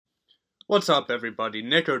What's up, everybody?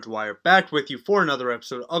 Nick O'Dwyer back with you for another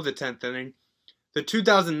episode of the 10th inning. The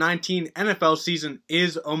 2019 NFL season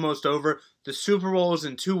is almost over. The Super Bowl is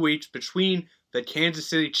in 2 weeks between the Kansas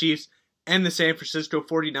City Chiefs and the San Francisco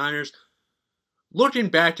 49ers. Looking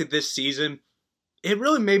back at this season, it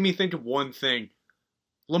really made me think of one thing.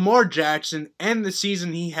 Lamar Jackson and the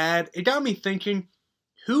season he had, it got me thinking,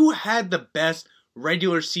 who had the best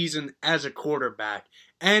regular season as a quarterback?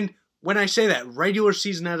 And when I say that, regular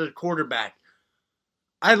season as a quarterback,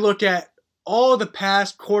 I look at all the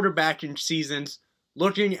past quarterbacking seasons,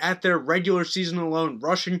 looking at their regular season alone,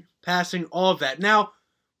 rushing, passing, all of that. Now,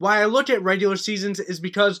 why I look at regular seasons is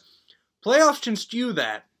because playoffs can skew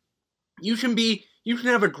that. You can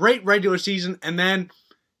have a great regular season and then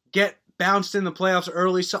get bounced in the playoffs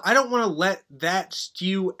early, so I don't want to let that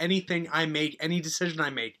skew anything I make, any decision I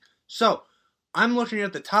make. So, I'm looking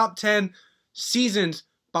at the top 10 seasons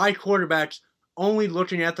by quarterbacks, only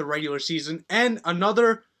looking at the regular season. And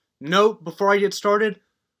another note before I get started,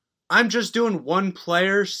 I'm just doing one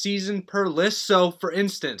player season per list. So, for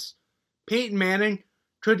instance, Peyton Manning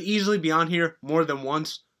could easily be on here more than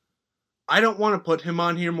once. I don't want to put him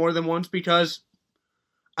on here more than once because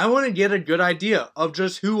I want to get a good idea of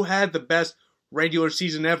just who had the best regular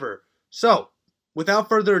season ever. So, without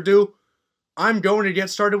further ado, I'm going to get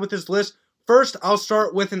started with this list. First, I'll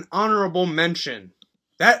start with an honorable mention.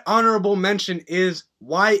 That honorable mention is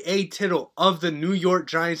Y.A. Tittle of the New York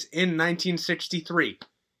Giants in 1963.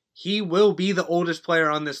 He will be the oldest player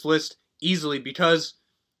on this list easily because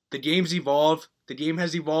the game's evolved. The game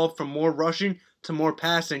has evolved from more rushing to more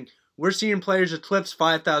passing. We're seeing players eclipse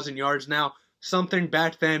 5,000 yards now, something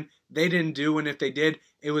back then they didn't do, and if they did,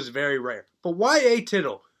 it was very rare. But Y.A.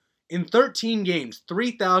 Tittle, in 13 games,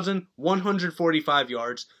 3,145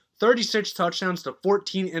 yards, 36 touchdowns to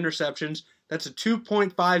 14 interceptions. That's a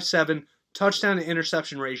 2.57 touchdown to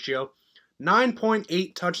interception ratio,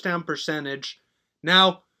 9.8 touchdown percentage.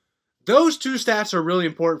 Now, those two stats are really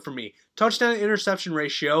important for me. Touchdown to interception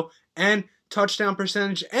ratio and touchdown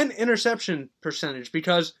percentage and interception percentage,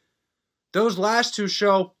 because those last two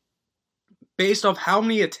show, based off how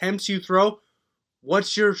many attempts you throw,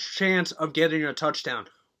 what's your chance of getting a touchdown?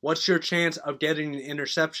 What's your chance of getting an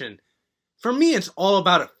interception? For me, it's all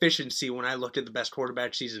about efficiency when I look at the best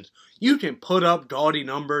quarterback seasons. You can put up gaudy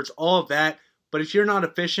numbers, all of that, but if you're not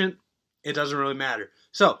efficient, it doesn't really matter.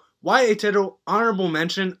 So, Y.A. Tittle, honorable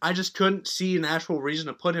mention. I just couldn't see an actual reason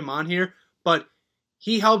to put him on here, but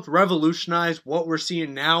he helped revolutionize what we're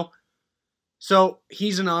seeing now. So,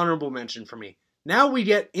 he's an honorable mention for me. Now we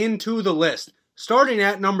get into the list. Starting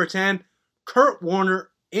at number 10, Kurt Warner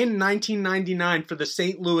in 1999 for the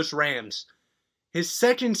St. Louis Rams. His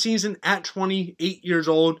second season at 28 years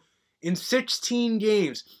old, in 16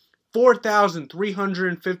 games,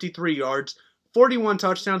 4,353 yards, 41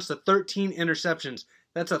 touchdowns to 13 interceptions.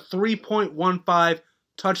 That's a 3.15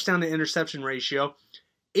 touchdown to interception ratio,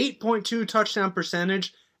 8.2 touchdown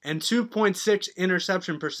percentage, and 2.6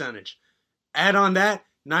 interception percentage. Add on that,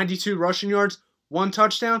 92 rushing yards, 1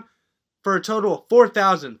 touchdown, for a total of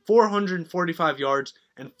 4,445 yards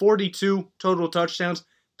and 42 total touchdowns.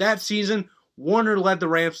 That season, Warner led the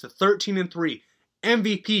Rams to 13-3,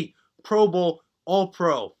 MVP, Pro Bowl,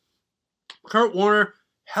 All-Pro. Kurt Warner,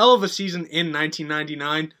 hell of a season in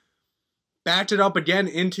 1999. Backed it up again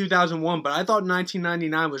in 2001, but I thought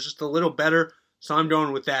 1999 was just a little better, so I'm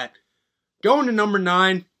going with that. Going to number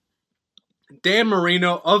 9, Dan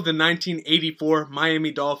Marino of the 1984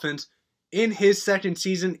 Miami Dolphins. In his second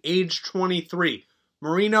season, age 23.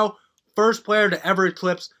 Marino, first player to ever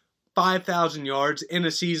eclipse 5,000 yards in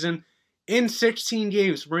a season. In 16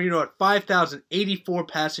 games, Marino had 5,084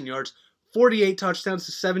 passing yards, 48 touchdowns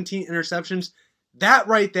to 17 interceptions. That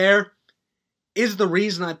right there is the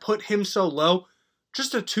reason I put him so low.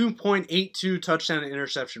 Just a 2.82 touchdown to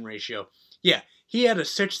interception ratio. Yeah, he had a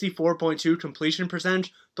 64.2 completion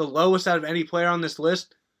percentage, the lowest out of any player on this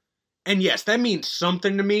list. And yes, that means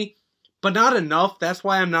something to me, but not enough. That's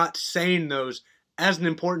why I'm not saying those as an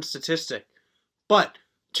important statistic. But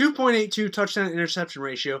 2.82 touchdown to interception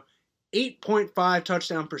ratio, 8.5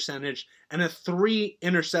 touchdown percentage, and a 3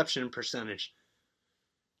 interception percentage.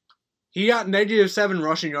 He got -7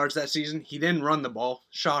 rushing yards that season. He didn't run the ball.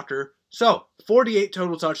 Shocker. So, 48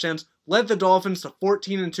 total touchdowns. Led the Dolphins to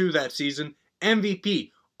 14-2 that season.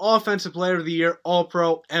 MVP. Offensive Player of the Year.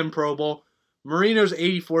 All-Pro and Pro Bowl. Marino's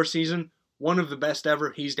 84 season. One of the best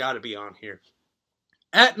ever. He's got to be on here.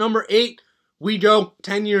 At number 8, we go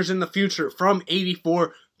 10 years in the future. From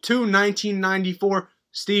 84 to 1994.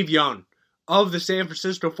 Steve Young of the San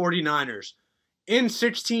Francisco 49ers. In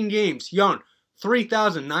 16 games, Young,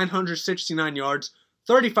 3,969 yards,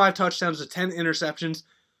 35 touchdowns to 10 interceptions.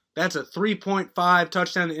 That's a 3.5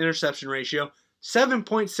 touchdown to interception ratio,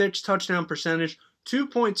 7.6 touchdown percentage,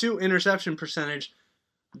 2.2 interception percentage.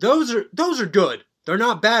 Those are good. They're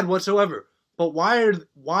not bad whatsoever. But why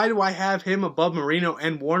do I have him above Marino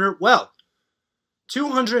and Warner? Well,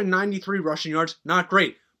 293 rushing yards, not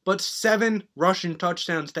great, but 7 rushing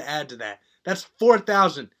touchdowns to add to that. That's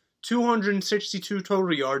 4,262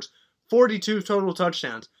 total yards, 42 total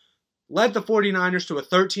touchdowns. Led the 49ers to a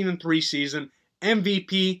 13-3 season,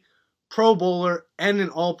 MVP, Pro Bowler, and an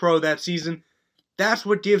All-Pro that season. That's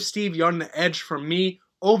what gives Steve Young the edge from me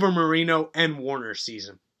over Marino and Warner's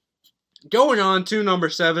season. Going on to number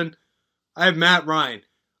 7, I have Matt Ryan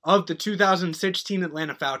of the 2016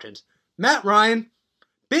 Atlanta Falcons. Matt Ryan,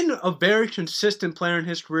 been a very consistent player in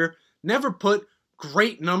his career, never put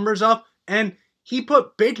great numbers up, and he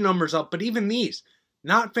put big numbers up, but even these,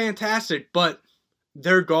 not fantastic, but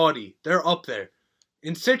they're gaudy. They're up there.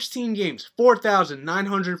 In 16 games,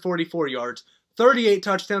 4,944 yards, 38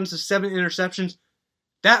 touchdowns to 7 interceptions.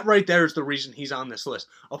 That right there is the reason he's on this list.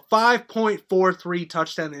 A 5.43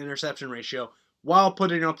 touchdown to interception ratio while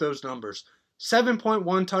putting up those numbers.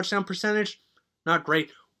 7.1 touchdown percentage, not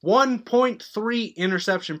great. 1.3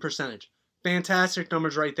 interception percentage. Fantastic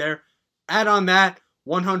numbers right there. Add on that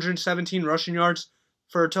 117 rushing yards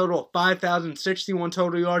for a total of 5,061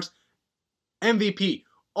 total yards. MVP,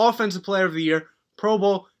 Offensive Player of the Year, Pro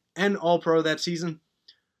Bowl, and All-Pro that season.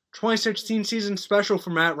 2016 season special for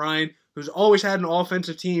Matt Ryan, who's always had an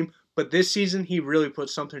offensive team, but this season he really put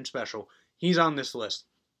something special. He's on this list.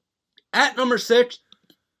 At number 6,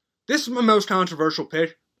 this is my most controversial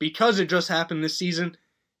pick because it just happened this season,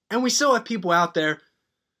 and we still have people out there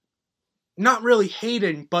not really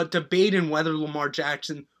hating, but debating whether Lamar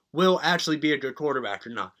Jackson will actually be a good quarterback or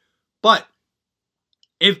not. But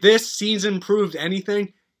if this season proved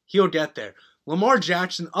anything, he'll get there. Lamar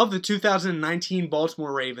Jackson of the 2019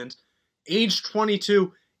 Baltimore Ravens, age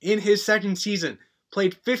 22, in his second season,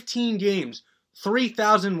 played 15 games,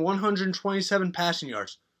 3,127 passing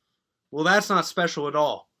yards. Well, that's not special at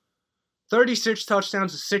all. 36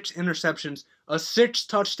 touchdowns to 6 interceptions, a 6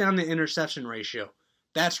 touchdown to interception ratio.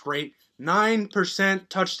 That's great. 9%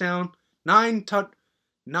 touchdown,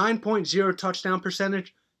 9.0 touchdown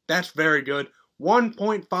percentage. That's very good.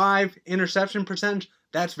 1.5 interception percentage.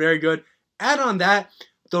 That's very good. Add on that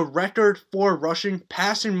the record for rushing,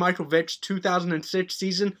 passing Michael Vick's 2006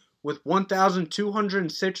 season with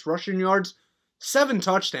 1,206 rushing yards, 7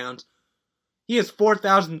 touchdowns. He has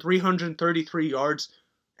 4,333 yards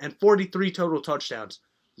and 43 total touchdowns.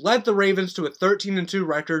 Led the Ravens to a 13-2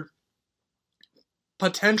 record.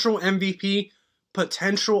 Potential MVP,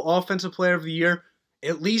 potential Offensive Player of the Year,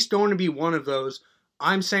 at least going to be one of those.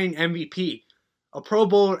 I'm saying MVP. A Pro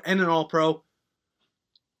Bowler and an All-Pro.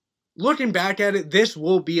 Looking back at it, this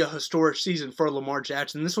will be a historic season for Lamar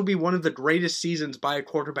Jackson. This will be one of the greatest seasons by a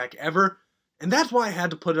quarterback ever. And that's why I had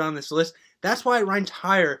to put it on this list. That's why it ranked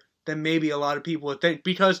higher than maybe a lot of people would think.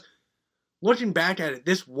 Because looking back at it,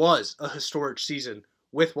 this was a historic season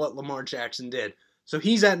with what Lamar Jackson did. So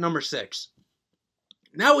he's at number 6.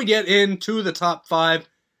 Now we get into the top 5.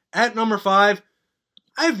 At number 5,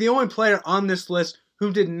 I have the only player on this list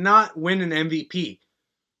who did not win an MVP.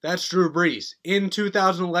 That's Drew Brees in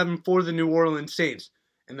 2011 for the New Orleans Saints.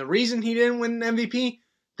 And the reason he didn't win an MVP,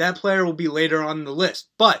 that player will be later on the list.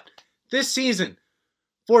 But this season,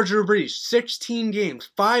 for Drew Brees, 16 games,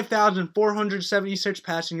 5,476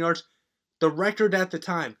 passing yards, the record at the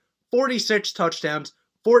time, 46 touchdowns,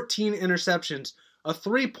 14 interceptions, a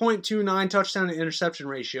 3.29 touchdown to interception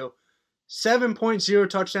ratio, 7.0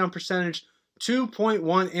 touchdown percentage,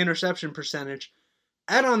 2.1 interception percentage.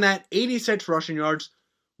 Add on that 86 rushing yards,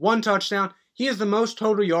 1 touchdown. He has the most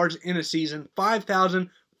total yards in a season,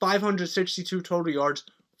 5,562 total yards,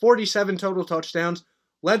 47 total touchdowns.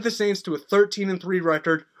 Led the Saints to a 13-3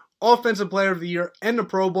 record, Offensive Player of the Year, and a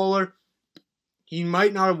Pro Bowler. He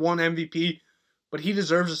might not have won MVP, but he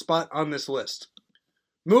deserves a spot on this list.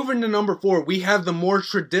 Moving to number 4, we have the more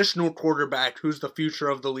traditional quarterback who's the future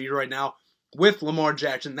of the league right now with Lamar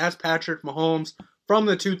Jackson. That's Patrick Mahomes from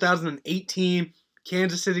the 2018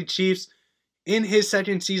 Kansas City Chiefs in his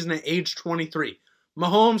second season at age 23.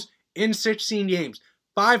 Mahomes in 16 games,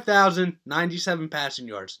 5,097 passing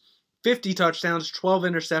yards, 50 touchdowns, 12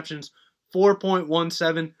 interceptions,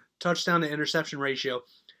 4.17 touchdown to interception ratio,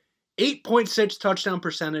 8.6 touchdown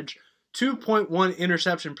percentage, 2.1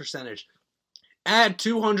 interception percentage. Add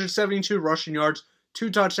 272 rushing yards, 2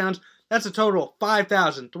 touchdowns. That's a total of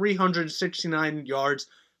 5,369 yards,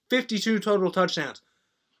 52 total touchdowns.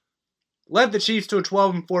 Led the Chiefs to a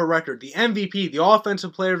 12-4 record. The MVP, the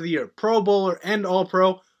Offensive Player of the Year, Pro Bowler, and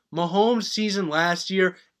All-Pro. Mahomes' season last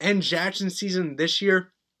year and Jackson's season this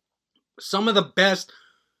year. some of the best,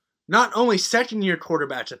 not only second-year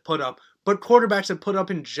quarterbacks have put up, but quarterbacks have put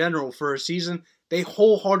up in general for a season. They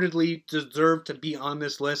wholeheartedly deserve to be on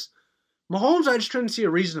this list. Mahomes, I just couldn't see a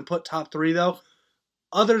reason to put top 3, though.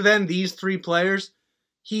 Other than these 3 players,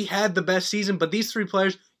 he had the best season, but these 3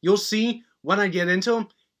 players, you'll see when I get into them,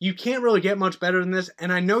 you can't really get much better than this,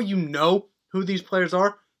 and I know you know who these players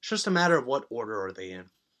are. It's just a matter of what order are they in.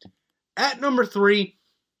 At number 3,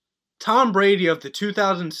 Tom Brady of the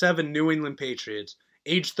 2007 New England Patriots,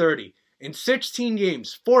 age 30. In 16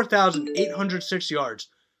 games, 4,806 yards,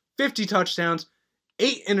 50 touchdowns,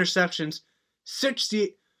 8 interceptions,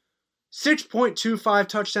 6.25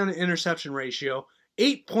 touchdown to interception ratio,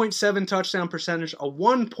 8.7 touchdown percentage, a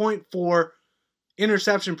 1.4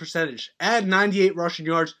 interception percentage. Add 98 rushing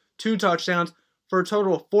yards, 2 touchdowns, for a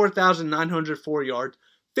total of 4,904 yards,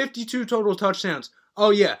 52 total touchdowns.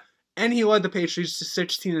 Oh yeah, and he led the Patriots to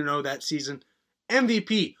 16-0 that season.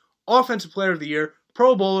 MVP, Offensive Player of the Year,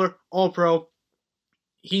 Pro Bowler, All-Pro.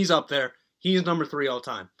 He's up there. He's number 3 all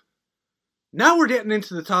time. Now we're getting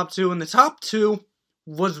into the top 2, and the top 2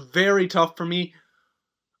 was very tough for me.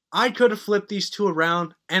 I could have flipped these 2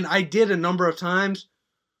 around, and I did a number of times,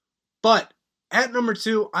 but at number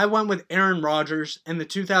 2, I went with Aaron Rodgers and the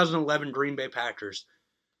 2011 Green Bay Packers.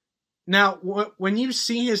 Now, when you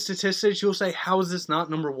see his statistics, you'll say, how is this not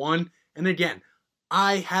number 1? And again,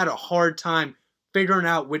 I had a hard time figuring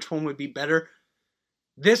out which one would be better.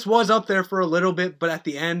 This was up there for a little bit, but at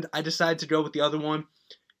the end, I decided to go with the other one.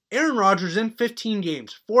 Aaron Rodgers in 15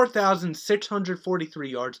 games, 4,643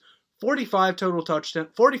 yards, 45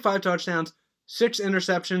 touchdowns, 6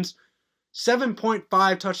 interceptions,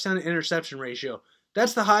 7.5 touchdown to interception ratio.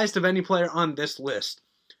 That's the highest of any player on this list.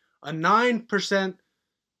 A 9 touchdown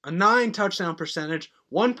percentage,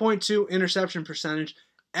 1.2 interception percentage,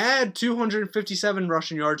 add 257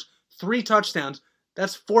 rushing yards, 3 touchdowns.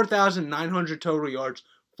 That's 4,900 total yards,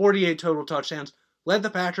 48 total touchdowns. Led the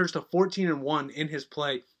Packers to 14-1 in his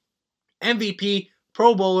play. MVP,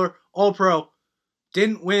 Pro Bowler, All-Pro.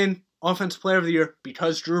 Didn't win Offensive Player of the Year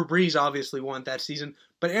because Drew Brees obviously won that season.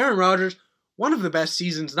 But Aaron Rodgers, one of the best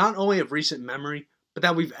seasons, not only of recent memory, but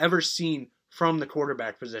that we've ever seen from the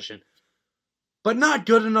quarterback position. But not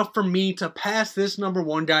good enough for me to pass this number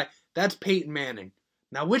 1 guy. That's Peyton Manning.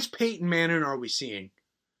 Now, which Peyton Manning are we seeing?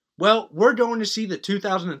 Well, we're going to see the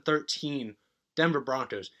 2013 Denver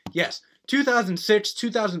Broncos. Yes, 2006,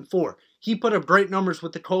 2004. He put up great numbers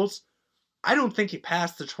with the Colts. I don't think he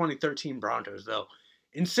passed the 2013 Broncos, though.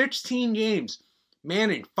 In 16 games,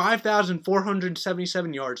 Manning,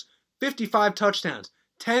 5,477 yards, 55 touchdowns,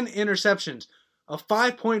 10 interceptions, a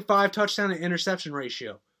 5.5 touchdown to interception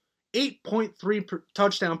ratio, 8.3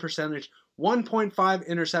 touchdown percentage, 1.5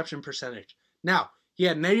 interception percentage. Now, he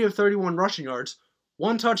had negative 31 rushing yards,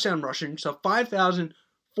 1 touchdown rushing, so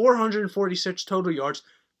 5,446 total yards,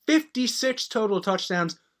 56 total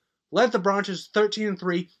touchdowns, led the Broncos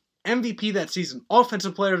 13-3, MVP that season,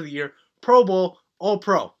 Offensive Player of the Year, Pro Bowl,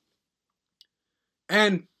 All-Pro.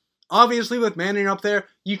 And obviously with Manning up there,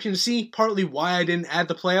 you can see partly why I didn't add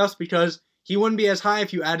the playoffs, because he wouldn't be as high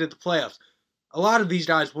if you added the playoffs. A lot of these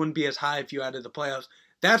guys wouldn't be as high if you added the playoffs.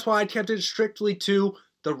 That's why I kept it strictly to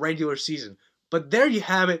the regular season. But there you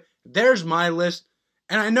have it. There's my list.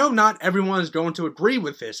 And I know not everyone is going to agree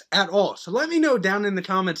with this at all. So let me know down in the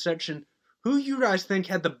comments section who you guys think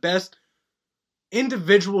had the best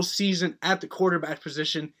individual season at the quarterback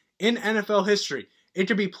position in NFL history. It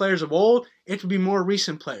could be players of old. It could be more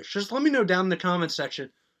recent players. Just let me know down in the comments section.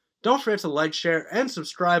 Don't forget to like, share, and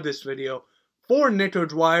subscribe this video. For Nick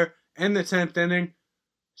O'Dwyer and the 10th inning,